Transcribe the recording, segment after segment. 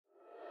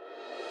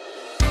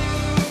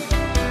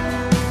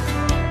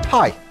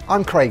Hi,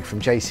 I'm Craig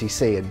from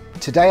JCC and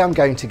today I'm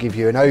going to give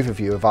you an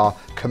overview of our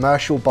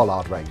Commercial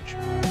Bollard range.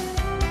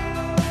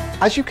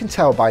 As you can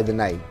tell by the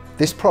name,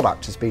 this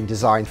product has been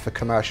designed for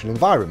commercial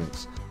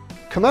environments.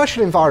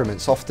 Commercial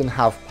environments often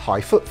have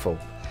high footfall,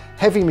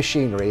 heavy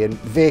machinery and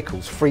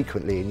vehicles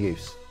frequently in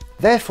use.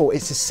 Therefore,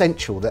 it's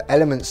essential that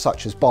elements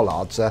such as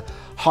bollards are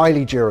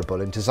highly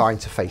durable and designed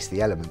to face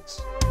the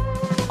elements.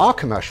 Our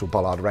Commercial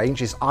Bollard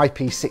range is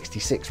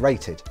IP66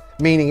 rated,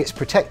 meaning it's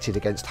protected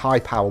against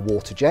high-power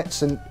water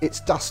jets and it's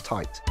dust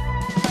tight.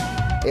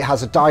 It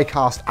has a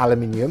die-cast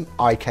aluminium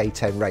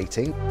IK10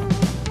 rating.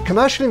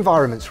 Commercial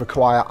environments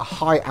require a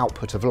high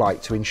output of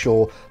light to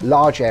ensure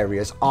large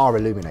areas are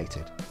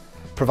illuminated,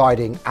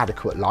 providing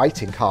adequate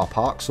light in car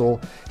parks or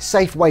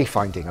safe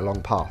wayfinding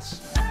along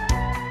paths.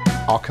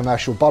 Our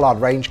Commercial Bollard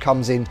range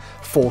comes in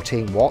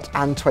 14 watt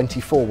and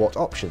 24 watt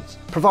options,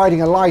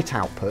 providing a light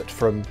output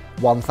from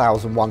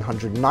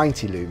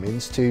 1190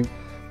 lumens to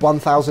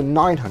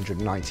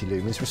 1990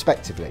 lumens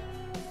respectively.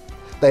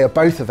 They are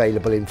both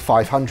available in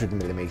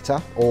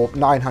 500mm or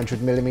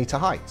 900mm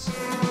heights.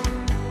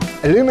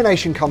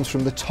 Illumination comes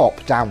from the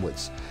top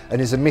downwards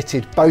and is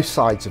emitted both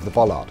sides of the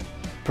bollard,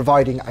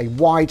 providing a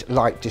wide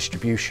light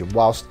distribution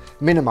whilst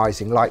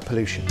minimising light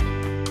pollution.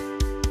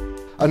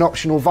 An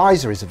optional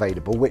visor is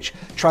available which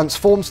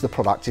transforms the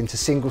product into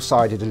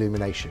single-sided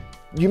illumination.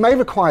 You may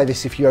require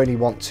this if you only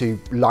want to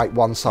light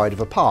one side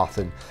of a path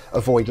and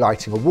avoid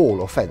lighting a wall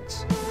or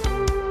fence.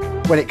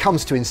 When it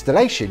comes to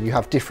installation, you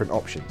have different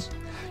options.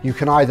 You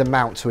can either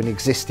mount to an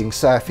existing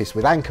surface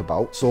with anchor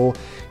bolts, or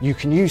you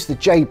can use the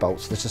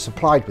J-bolts that are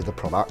supplied with the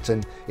product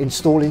and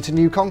install into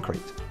new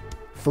concrete.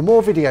 For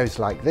more videos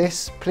like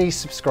this, please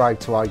subscribe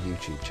to our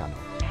YouTube channel.